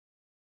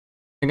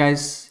Hey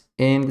guys,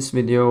 in this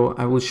video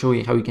I will show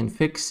you how you can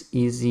fix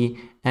easy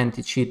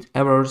anti-cheat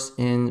errors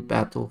in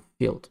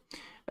Battlefield.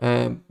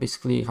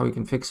 Basically how you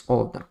can fix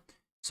all of them.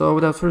 So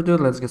without further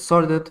ado, let's get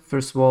started.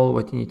 First of all,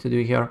 what you need to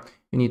do here,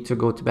 you need to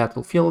go to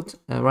Battlefield,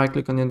 right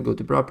click on it, go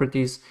to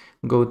properties,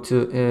 go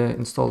to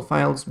install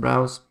files,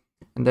 browse,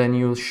 and then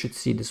you should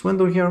see this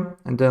window here.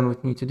 And then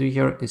what you need to do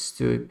here is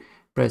to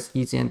press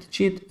easy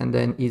anti-cheat and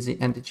then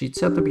easy anti-cheat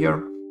setup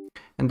here.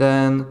 And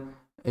then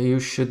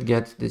you should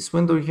get this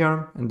window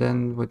here, and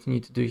then what you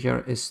need to do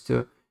here is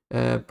to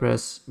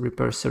press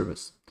repair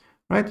service,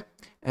 right?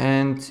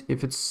 And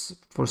if it's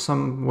for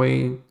some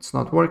way it's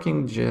not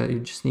working, you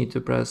just need to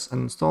press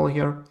uninstall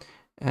here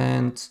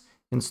and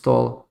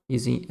install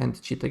easy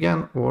anti-cheat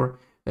again, or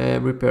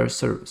repair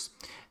service.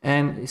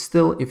 And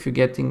still, if you're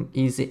getting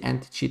easy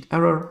anti-cheat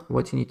error,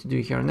 what you need to do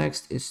here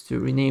next is to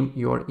rename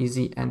your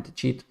easy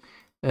anti-cheat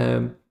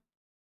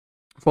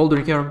folder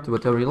here to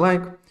whatever you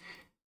like.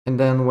 And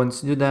then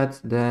once you do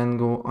that, then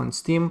go on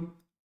Steam,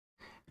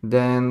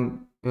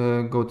 then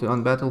go to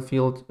on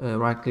Battlefield,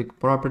 right click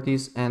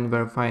properties and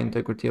verify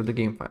integrity of the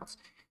game files.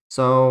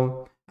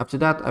 So after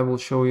that, I will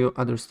show you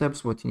other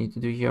steps, what you need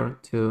to do here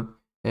to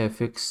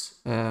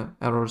fix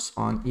errors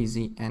on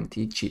easy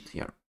anti-cheat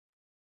here.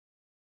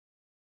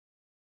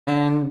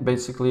 And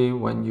basically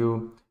when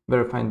you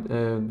verify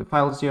the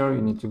files here,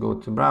 you need to go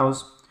to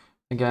browse.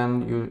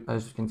 Again,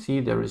 as you can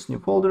see, there is new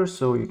folder,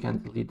 so you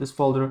can delete this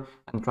folder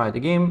and try the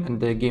game, and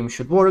the game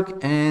should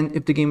work. And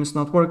if the game is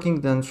not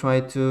working, then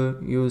try to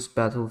use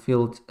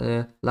Battlefield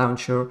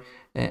launcher,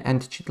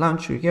 anti-cheat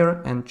launcher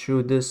here, and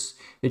through this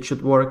it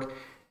should work.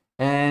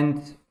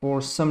 And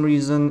for some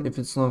reason, if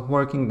it's not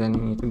working, then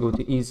you need to go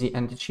to easy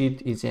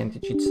anti-cheat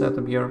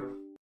setup here,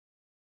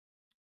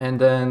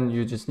 and then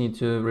you just need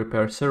to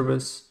repair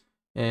service.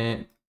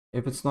 If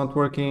it's not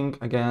working,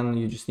 again,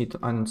 you just need to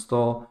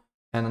uninstall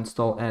and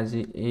install as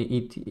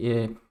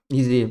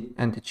easy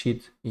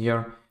anti-cheat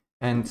here,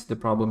 and the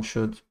problem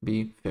should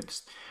be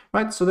fixed.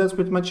 Right, so that's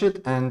pretty much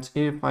it. And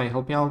if I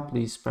help you out,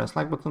 please press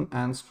like button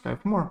and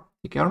subscribe for more.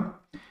 Take care.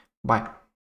 Bye.